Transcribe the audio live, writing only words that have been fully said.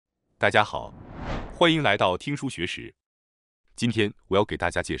大家好，欢迎来到听书学识。今天我要给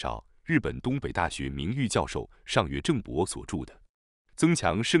大家介绍日本东北大学名誉教授上月正博所著的《增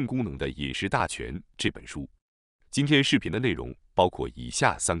强肾功能的饮食大全》这本书。今天视频的内容包括以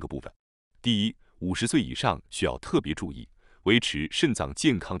下3个部分：第一，50岁以上需要特别注意维持肾脏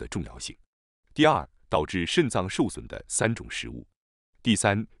健康的重要性；第二，导致肾脏受损的3种食物；第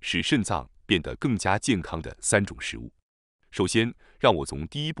三，使肾脏变得更加健康的3种食物。首先，让我从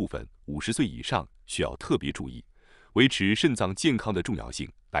第一部分50岁以上需要特别注意维持肾脏健康的重要性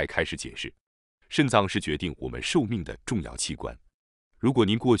来开始解释。肾脏是决定我们寿命的重要器官。如果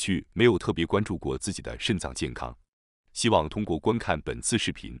您过去没有特别关注过自己的肾脏健康，希望通过观看本次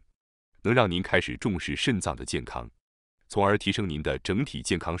视频，能让您开始重视肾脏的健康，从而提升您的整体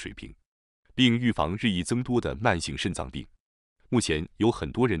健康水平，并预防日益增多的慢性肾脏病。目前有很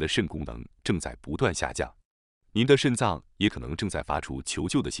多人的肾功能正在不断下降。您的肾脏也可能正在发出求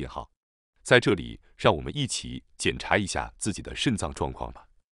救的信号。在这里，让我们一起检查一下自己的肾脏状况吧。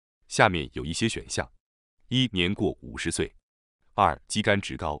下面有一些选项：1. 年过50岁；2. 肌酐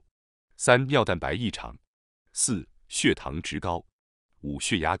值高；3. 尿蛋白异常；4. 血糖值高；5.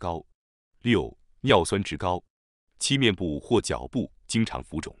 血压高；6. 尿酸值高；7. 面部或脚部经常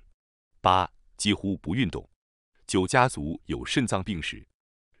浮肿；8. 几乎不运动；9. 家族有肾脏病史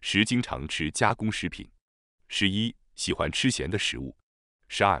；10. 经常吃加工食品；11. 喜欢吃咸的食物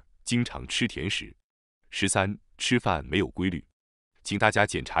；12. 经常吃甜食；13. 吃饭没有规律。请大家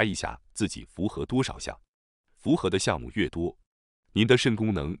检查一下自己符合多少项，符合的项目越多，您的肾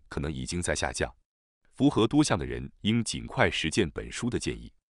功能可能已经在下降。符合多项的人应尽快实践本书的建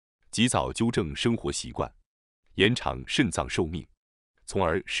议，及早纠正生活习惯，延长肾脏寿命，从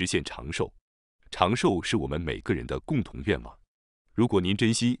而实现长寿。长寿是我们每个人的共同愿望。如果您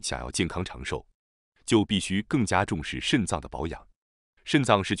真心想要健康长寿，就必须更加重视肾脏的保养。肾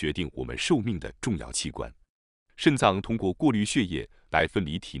脏是决定我们寿命的重要器官。肾脏通过过滤血液来分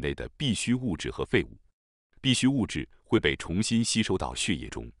离体内的必需物质和废物，必需物质会被重新吸收到血液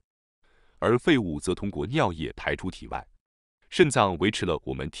中，而废物则通过尿液排出体外。肾脏维持了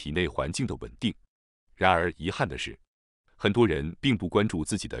我们体内环境的稳定。然而遗憾的是，很多人并不关注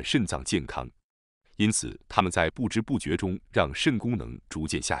自己的肾脏健康，因此他们在不知不觉中让肾功能逐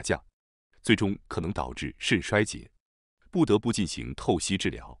渐下降，最终可能导致肾衰竭，不得不进行透析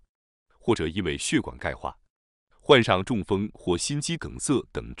治疗，或者因为血管钙化，患上中风或心肌梗塞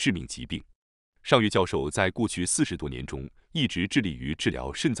等致命疾病。上月教授在过去40多年中一直致力于治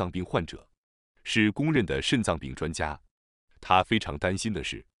疗肾脏病患者，是公认的肾脏病专家。他非常担心的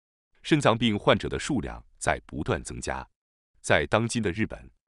是，肾脏病患者的数量在不断增加。在当今的日本，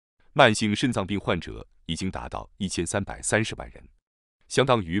慢性肾脏病患者已经达到1330万人，相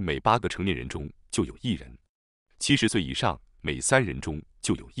当于每8个成年人中就有1人；70岁以上每3人中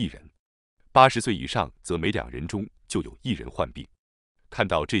就有1人；80岁以上则每2人中就有1人患病。看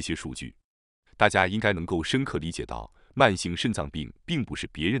到这些数据，大家应该能够深刻理解到，慢性肾脏病并不是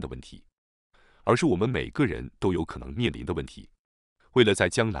别人的问题，而是我们每个人都有可能面临的问题。为了在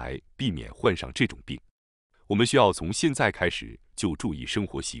将来避免患上这种病，我们需要从现在开始就注意生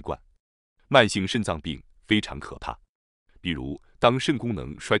活习惯。慢性肾脏病非常可怕，比如当肾功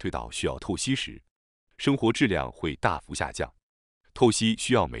能衰退到需要透析时，生活质量会大幅下降。透析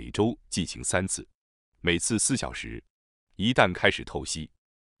需要每周进行3次，每次4小时。一旦开始透析，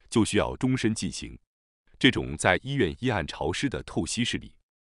就需要终身进行。这种在医院阴暗潮湿的透析室里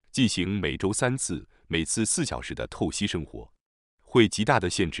进行每周3次、每次4小时的透析生活，会极大地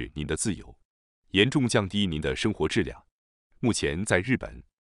限制您的自由，严重降低您的生活质量。目前在日本，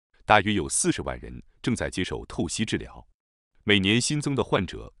大约有40万人正在接受透析治疗，每年新增的患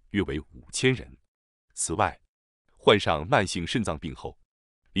者约为5000人。此外，患上慢性肾脏病后，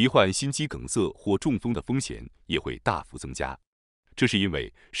罹患心肌梗塞或中风的风险也会大幅增加。这是因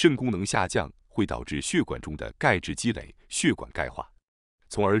为肾功能下降会导致血管中的钙质积累，血管钙化，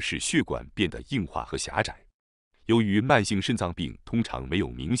从而使血管变得硬化和狭窄。由于慢性肾脏病通常没有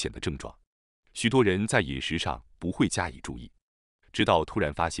明显的症状，许多人在饮食上不会加以注意，直到突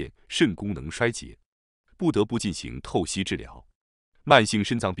然发现肾功能衰竭，不得不进行透析治疗。慢性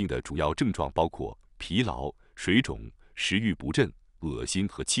肾脏病的主要症状包括疲劳、水肿、食欲不振、恶心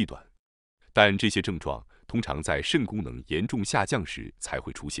和气短，但这些症状通常在肾功能严重下降时才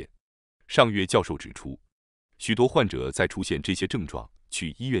会出现。上月教授指出，许多患者在出现这些症状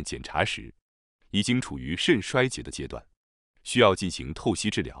去医院检查时，已经处于肾衰竭的阶段，需要进行透析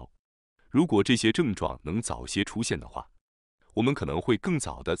治疗。如果这些症状能早些出现的话，我们可能会更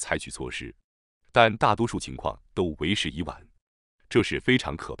早地采取措施，但大多数情况都为时已晚，这是非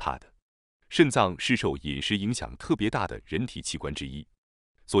常可怕的。肾脏是受饮食影响特别大的人体器官之一，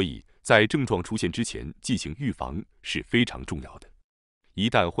所以在症状出现之前进行预防是非常重要的。一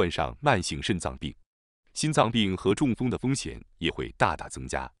旦患上慢性肾脏病，心脏病和中风的风险也会大大增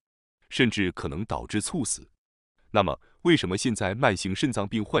加，甚至可能导致猝死。那么，为什么现在慢性肾脏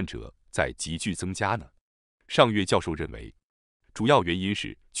病患者在急剧增加呢？上月教授认为，主要原因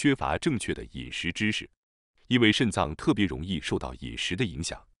是缺乏正确的饮食知识。因为肾脏特别容易受到饮食的影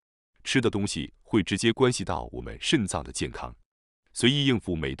响，吃的东西会直接关系到我们肾脏的健康。随意应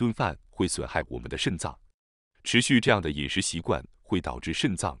付每顿饭会损害我们的肾脏，持续这样的饮食习惯会导致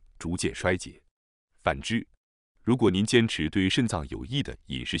肾脏逐渐衰竭。反之，如果您坚持对肾脏有益的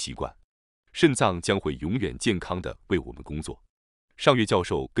饮食习惯，肾脏将会永远健康地为我们工作。上月教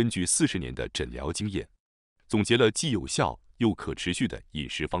授根据40年的诊疗经验，总结了既有效又可持续的饮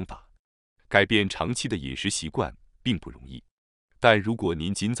食方法。改变长期的饮食习惯并不容易，但如果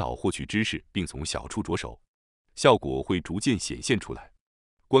您尽早获取知识并从小处着手，效果会逐渐显现出来。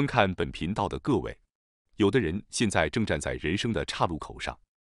观看本频道的各位，有的人现在正站在人生的岔路口上，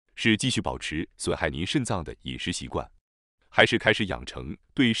是继续保持损害您肾脏的饮食习惯，还是开始养成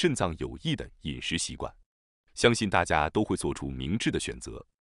对肾脏有益的饮食习惯？相信大家都会做出明智的选择。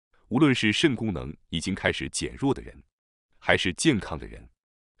无论是肾功能已经开始减弱的人，还是健康的人，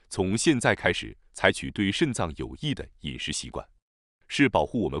从现在开始采取对肾脏有益的饮食习惯，是保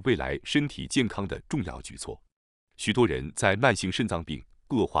护我们未来身体健康的重要举措。许多人在慢性肾脏病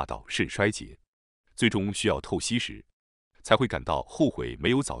恶化到肾衰竭，最终需要透析时，才会感到后悔没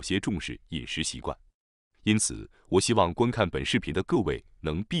有早些重视饮食习惯。因此，我希望观看本视频的各位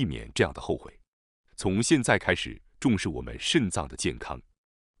能避免这样的后悔。从现在开始重视我们肾脏的健康。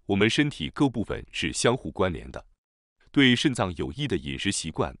我们身体各部分是相互关联的。对肾脏有益的饮食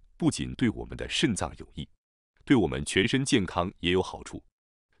习惯不仅对我们的肾脏有益，对我们全身健康也有好处。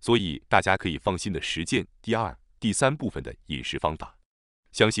所以大家可以放心的实践第2、第3部分的饮食方法，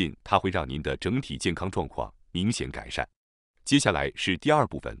相信它会让您的整体健康状况明显改善。接下来是第2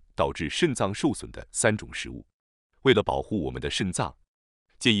部分导致肾脏受损的3种食物。为了保护我们的肾脏，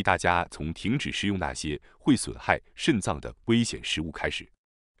建议大家从停止食用那些会损害肾脏的危险食物开始，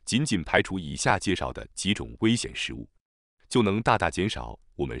仅仅排除以下介绍的几种危险食物，就能大大减少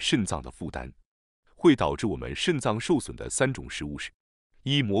我们肾脏的负担。会导致我们肾脏受损的3种食物是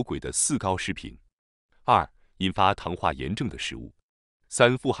：1. 魔鬼的4高食品； 2. 引发糖化炎症的食物；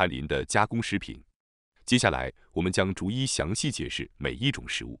 3. 富含磷的加工食品。接下来我们将逐一详细解释每一种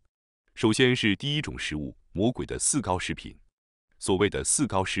食物。首先是第1种食物，魔鬼的4高食品。所谓的4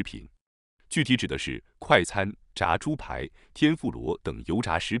高食品，具体指的是快餐、炸猪排、天妇罗等油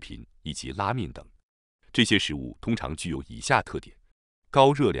炸食品以及拉面等。这些食物通常具有以下特点：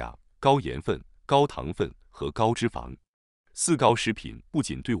高热量、高盐分、高糖分和高脂肪。4高食品不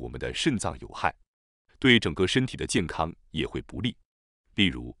仅对我们的肾脏有害，对整个身体的健康也会不利。例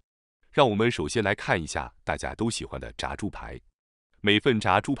如，让我们首先来看一下大家都喜欢的炸猪排。每份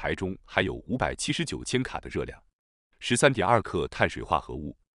炸猪排中含有579千卡的热量，13.2克碳水化合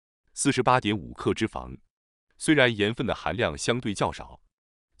物，48.5克脂肪。虽然盐分的含量相对较少，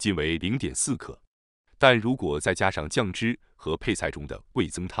仅为0.4克，但如果再加上酱汁和配菜中的味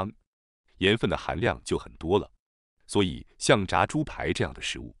增汤，盐分的含量就很多了。所以，像炸猪排这样的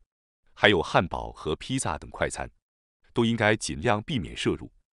食物，还有汉堡和披萨等快餐，都应该尽量避免摄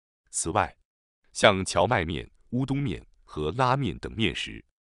入。此外，像荞麦面、乌冬面和拉面等面食，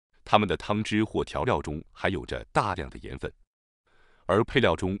它们的汤汁或调料中含有着大量的盐分，而配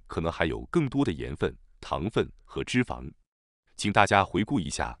料中可能含有更多的盐分、糖分和脂肪。请大家回顾一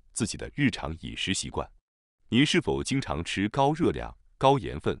下自己的日常饮食习惯，您是否经常吃高热量、高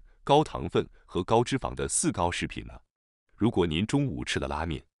盐分、高糖分和高脂肪的4高食品呢？如果您中午吃了拉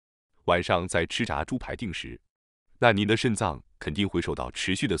面，晚上再吃炸猪排定时，那您的肾脏肯定会受到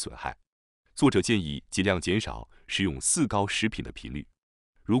持续的损害。作者建议尽量减少食用4高食品的频率，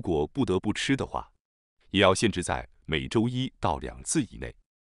如果不得不吃的话，也要限制在每周1到2次以内。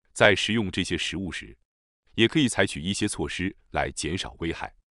在食用这些食物时，也可以采取一些措施来减少危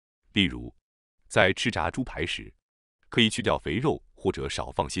害。例如，在吃炸猪排时，可以去掉肥肉或者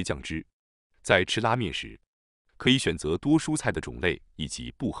少放些酱汁；在吃拉面时，可以选择多蔬菜的种类以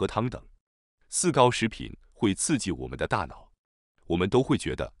及不喝汤等。4高食品会刺激我们的大脑，我们都会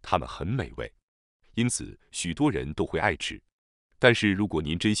觉得它们很美味，因此许多人都会爱吃。但是如果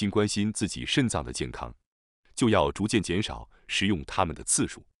您真心关心自己肾脏的健康，就要逐渐减少食用它们的次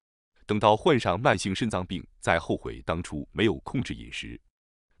数。等到患上慢性肾脏病，再后悔当初没有控制饮食，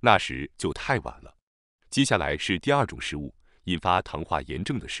那时就太晚了。接下来是第2种食物，引发糖化炎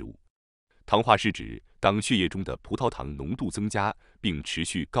症的食物。糖化是指当血液中的葡萄糖浓度增加并持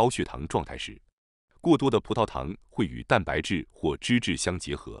续高血糖状态时，过多的葡萄糖会与蛋白质或脂质相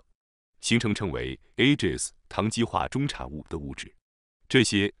结合，形成称为 AGEs 糖基化中产物的物质。这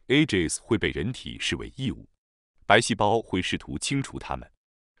些 AGEs 会被人体视为异物，白细胞会试图清除它们，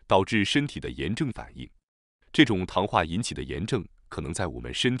导致身体的炎症反应。这种糖化引起的炎症可能在我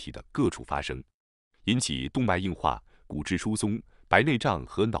们身体的各处发生，引起动脉硬化、骨质疏松、白内障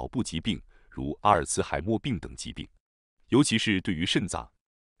和脑部疾病，如阿尔茨海默病等疾病。尤其是对于肾脏，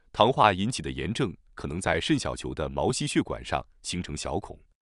糖化引起的炎症可能在肾小球的毛细血管上形成小孔，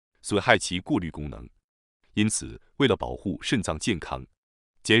损害其过滤功能。因此，为了保护肾脏健康，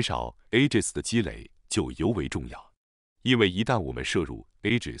减少 AGEs 的积累就尤为重要。因为一旦我们摄入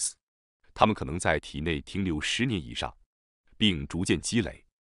AGEs， 它们可能在体内停留10年以上，并逐渐积累，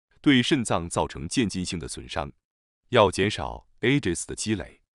对肾脏造成渐进性的损伤。要减少 AGEs 的积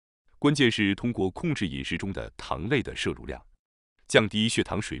累，关键是通过控制饮食中的糖类的摄入量，降低血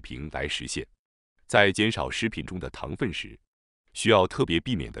糖水平来实现。在减少食品中的糖分时，需要特别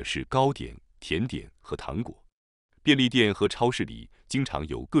避免的是糕点、甜点和糖果。便利店和超市里经常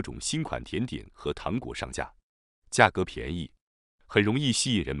有各种新款甜点和糖果上架，价格便宜，很容易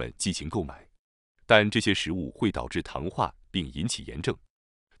吸引人们激情购买。但这些食物会导致糖化并引起炎症，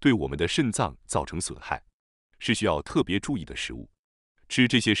对我们的肾脏造成损害，是需要特别注意的食物。吃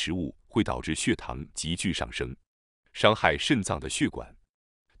这些食物会导致血糖急剧上升，伤害肾脏的血管。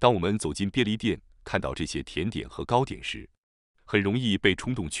当我们走进便利店，看到这些甜点和糕点时，很容易被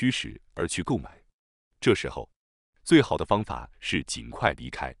冲动驱使而去购买。这时候，最好的方法是尽快离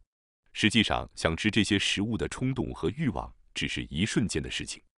开。实际上，想吃这些食物的冲动和欲望只是一瞬间的事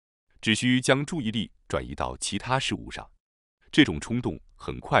情，只需将注意力转移到其他事物上，这种冲动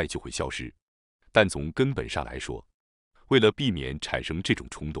很快就会消失。但从根本上来说，为了避免产生这种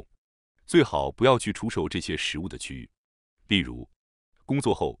冲动，最好不要去出售这些食物的区域。例如，工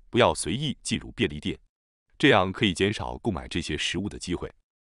作后不要随意进入便利店，这样可以减少购买这些食物的机会。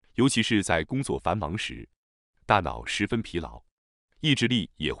尤其是在工作繁忙时，大脑十分疲劳，意志力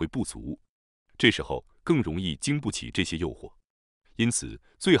也会不足，这时候更容易经不起这些诱惑。因此，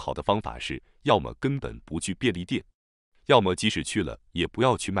最好的方法是，要么根本不去便利店，要么即使去了，也不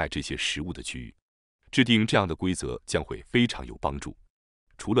要去卖这些食物的区域。制定这样的规则将会非常有帮助。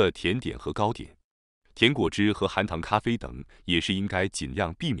除了甜点和糕点，甜果汁和含糖咖啡等也是应该尽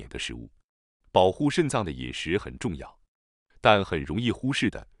量避免的食物。保护肾脏的饮食很重要，但很容易忽视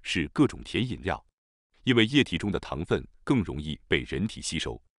的是各种甜饮料，因为液体中的糖分更容易被人体吸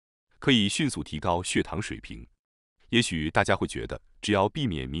收，可以迅速提高血糖水平。也许大家会觉得，只要避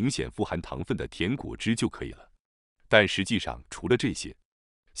免明显富含糖分的甜果汁就可以了，但实际上，除了这些，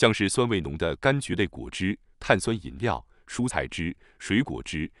像是酸味浓的柑橘类果汁、碳酸饮料、蔬菜汁、水果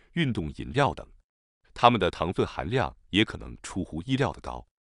汁、运动饮料等，它们的糖分含量也可能出乎意料的高。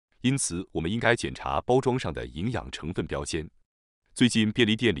因此，我们应该检查包装上的营养成分标签。最近便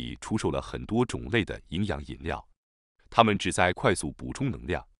利店里出售了很多种类的营养饮料，它们旨在快速补充能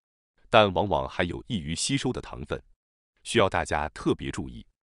量，但往往含有易于吸收的糖分，需要大家特别注意。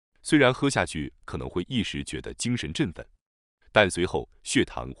虽然喝下去可能会一时觉得精神振奋，但随后血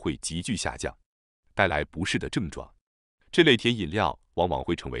糖会急剧下降，带来不适的症状。这类甜饮料往往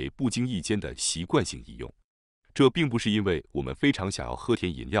会成为不经意间的习惯性饮用，这并不是因为我们非常想要喝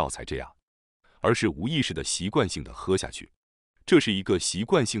甜饮料才这样，而是无意识的习惯性的喝下去。这是一个习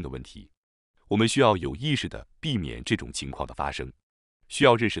惯性的问题，我们需要有意识的避免这种情况的发生。需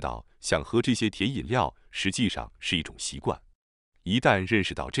要认识到，想喝这些甜饮料实际上是一种习惯。一旦认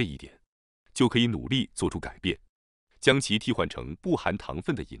识到这一点，就可以努力做出改变，将其替换成不含糖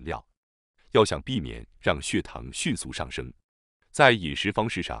分的饮料。要想避免让血糖迅速上升，在饮食方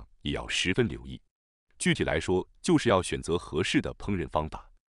式上也要十分留意。具体来说，就是要选择合适的烹饪方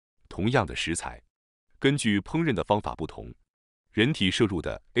法。同样的食材，根据烹饪的方法不同，人体摄入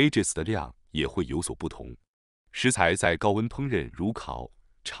的 AGEs 的量也会有所不同。食材在高温烹饪如烤、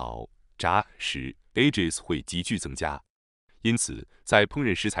炒、炸时 ，AGEs 会急剧增加。因此，在烹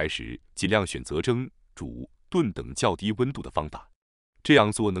饪食材时，尽量选择蒸、煮、炖等较低温度的方法，这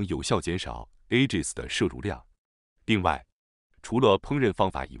样做能有效减少 AGEs 的摄入量。另外，除了烹饪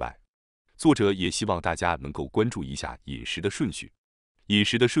方法以外，作者也希望大家能够关注一下饮食的顺序。饮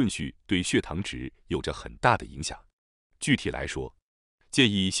食的顺序对血糖值有着很大的影响。具体来说，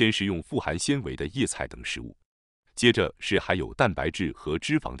建议先食用富含纤维的叶菜等食物，接着是含有蛋白质和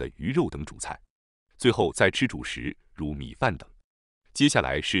脂肪的鱼肉等主菜，最后再吃主食如米饭等。接下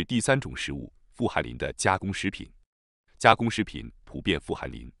来是第三种食物，富含磷的加工食品。加工食品普遍富含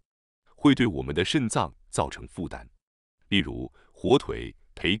磷，会对我们的肾脏造成负担。例如火腿、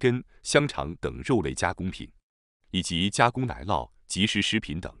培根、香肠等肉类加工品，以及加工奶酪、即食食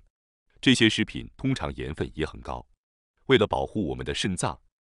品等。这些食品通常盐分也很高。为了保护我们的肾脏，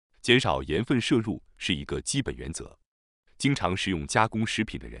减少盐分摄入是一个基本原则。经常食用加工食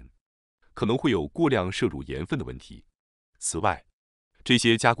品的人，可能会有过量摄入盐分的问题。此外，这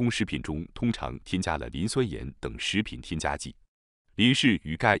些加工食品中通常添加了磷酸盐等食品添加剂。磷是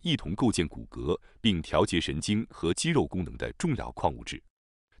与钙一同构建骨骼并调节神经和肌肉功能的重要矿物质，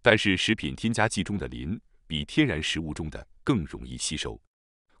但是食品添加剂中的磷比天然食物中的更容易吸收。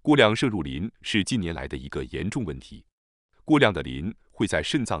过量摄入磷是近年来的一个严重问题。过量的磷会在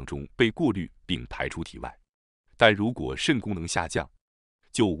肾脏中被过滤并排出体外，但如果肾功能下降，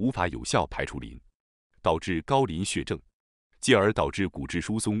就无法有效排出磷，导致高磷血症，进而导致骨质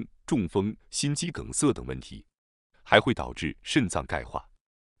疏松、中风、心肌梗塞等问题，还会导致肾脏钙化，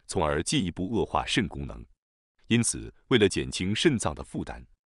从而进一步恶化肾功能。因此，为了减轻肾脏的负担，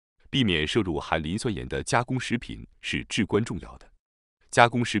避免摄入含磷酸盐的加工食品是至关重要的。加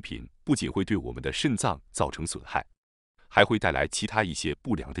工食品不仅会对我们的肾脏造成损害，还会带来其他一些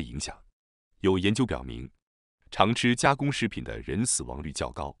不良的影响。有研究表明，常吃加工食品的人死亡率较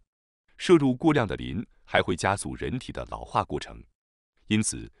高。摄入过量的磷还会加速人体的老化过程，因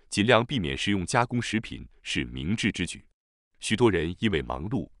此尽量避免食用加工食品是明智之举。许多人因为忙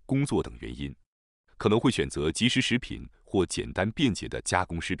碌、工作等原因，可能会选择即食食品或简单便捷的加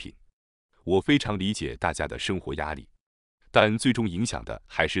工食品。我非常理解大家的生活压力，但最终影响的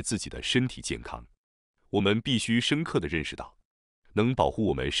还是自己的身体健康。我们必须深刻地认识到，能保护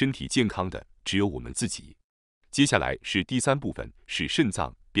我们身体健康的只有我们自己。接下来是第三部分，使肾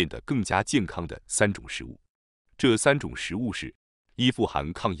脏变得更加健康的3种食物。这3种食物是：1. 富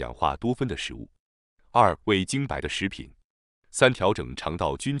含抗氧化多酚的食物； 2. 味精白的食品； 3. 调整肠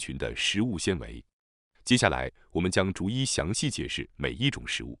道菌群的食物纤维。接下来我们将逐一详细解释每一种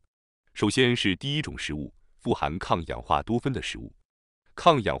食物。首先是第1种食物，富含抗氧化多酚的食物。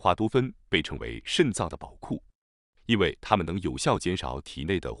抗氧化多酚被称为肾脏的宝库，因为它们能有效减少体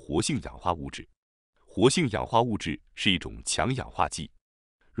内的活性氧化物质。活性氧化物质是一种强氧化剂，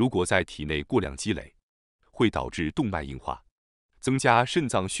如果在体内过量积累，会导致动脉硬化，增加肾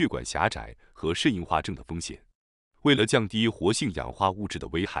脏血管狭窄和肾硬化症的风险。为了降低活性氧化物质的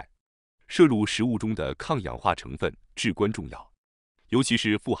危害，摄入食物中的抗氧化成分至关重要，尤其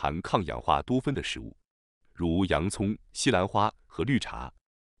是富含抗氧化多酚的食物，如洋葱、西兰花和绿茶。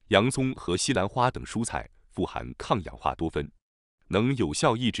洋葱和西兰花等蔬菜富含抗氧化多酚，能有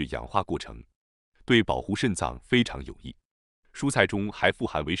效抑制氧化过程，对保护肾脏非常有益。蔬菜中还富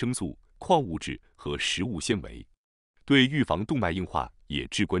含维生素、矿物质和食物纤维，对预防动脉硬化也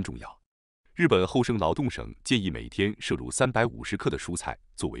至关重要。日本厚生劳动省建议每天摄入350克的蔬菜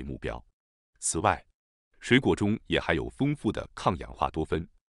作为目标。此外，水果中也含有丰富的抗氧化多酚，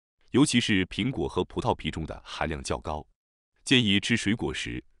尤其是苹果和葡萄皮中的含量较高。建议吃水果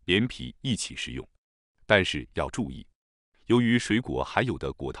时连皮一起食用，但是要注意，由于水果含有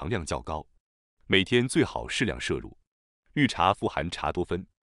的果糖量较高，每天最好适量摄入。绿茶富含茶多酚，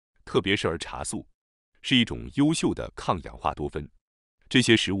特别是儿茶素，是一种优秀的抗氧化多酚。这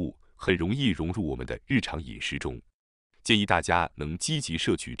些食物很容易融入我们的日常饮食中，建议大家能积极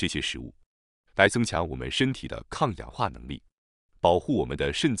摄取这些食物，来增强我们身体的抗氧化能力，保护我们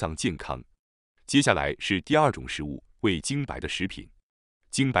的肾脏健康。接下来是第2种食物，味精白的食品。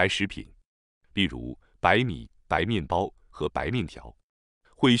精白食品，例如白米、白面包和白面条，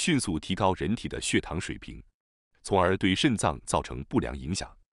会迅速提高人体的血糖水平，从而对肾脏造成不良影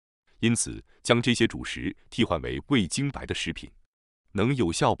响。因此，将这些主食替换为味精白的食品，能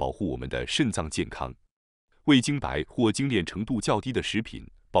有效保护我们的肾脏健康。味精白或精炼程度较低的食品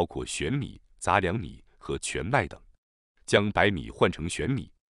包括玄米、杂粮米和全麦等。将白米换成玄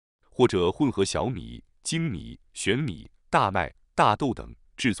米，或者混合小米、精米、玄米、大麦、大豆等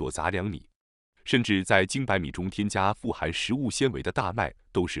制作杂粮米，甚至在精白米中添加富含食物纤维的大麦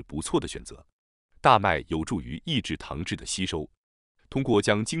都是不错的选择。大麦有助于抑制糖质的吸收。通过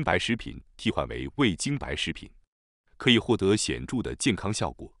将精白食品替换为味精白食品，可以获得显著的健康效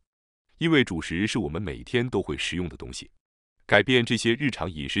果。因为主食是我们每天都会食用的东西，改变这些日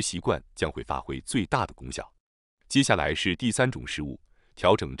常饮食习惯将会发挥最大的功效。接下来是第3种食物，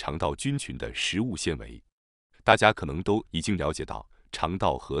调整肠道菌群的食物纤维。大家可能都已经了解到肠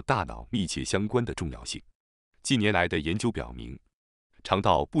道和大脑密切相关的重要性。近年来的研究表明，肠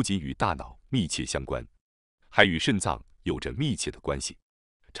道不仅与大脑密切相关，还与肾脏有着密切的关系。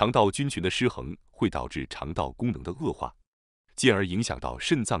肠道菌群的失衡会导致肠道功能的恶化，进而影响到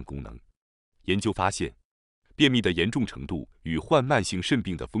肾脏功能。研究发现，便秘的严重程度与患慢性肾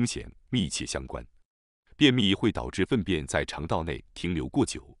病的风险密切相关。便秘会导致粪便在肠道内停留过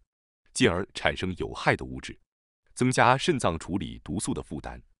久，进而产生有害的物质，增加肾脏处理毒素的负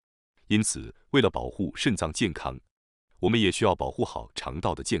担。因此，为了保护肾脏健康，我们也需要保护好肠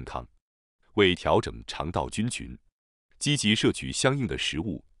道的健康。为调整肠道菌群，积极摄取相应的食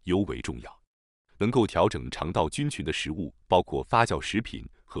物尤为重要。能够调整肠道菌群的食物包括发酵食品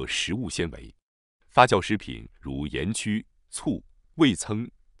和食物纤维。发酵食品如盐曲、醋、味噌、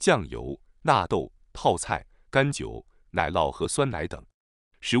酱油、纳豆、泡菜、干酒、奶酪和酸奶等。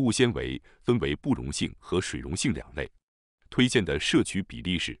食物纤维分为不溶性和水溶性两类，推荐的摄取比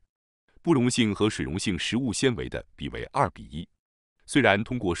例是不溶性和水溶性食物纤维的比为2:1。虽然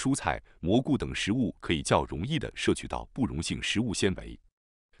通过蔬菜、蘑菇等食物可以较容易地摄取到不溶性食物纤维，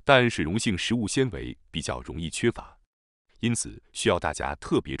但水溶性食物纤维比较容易缺乏，因此需要大家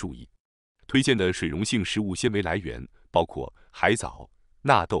特别注意。推荐的水溶性食物纤维来源包括海藻、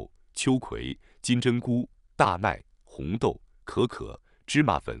纳豆、秋葵、金针菇、大麦、红豆、可可、芝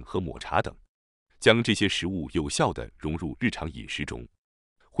麻粉和抹茶等。将这些食物有效地融入日常饮食中，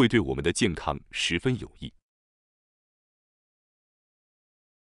会对我们的健康十分有益。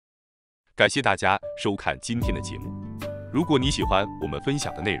感谢大家收看今天的节目。如果你喜欢我们分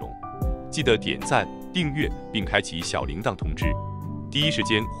享的内容，记得点赞、订阅并开启小铃铛通知，第一时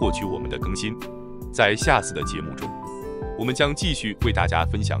间获取我们的更新。在下次的节目中，我们将继续为大家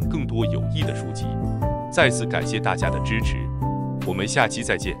分享更多有益的书籍。再次感谢大家的支持，我们下期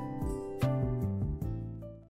再见。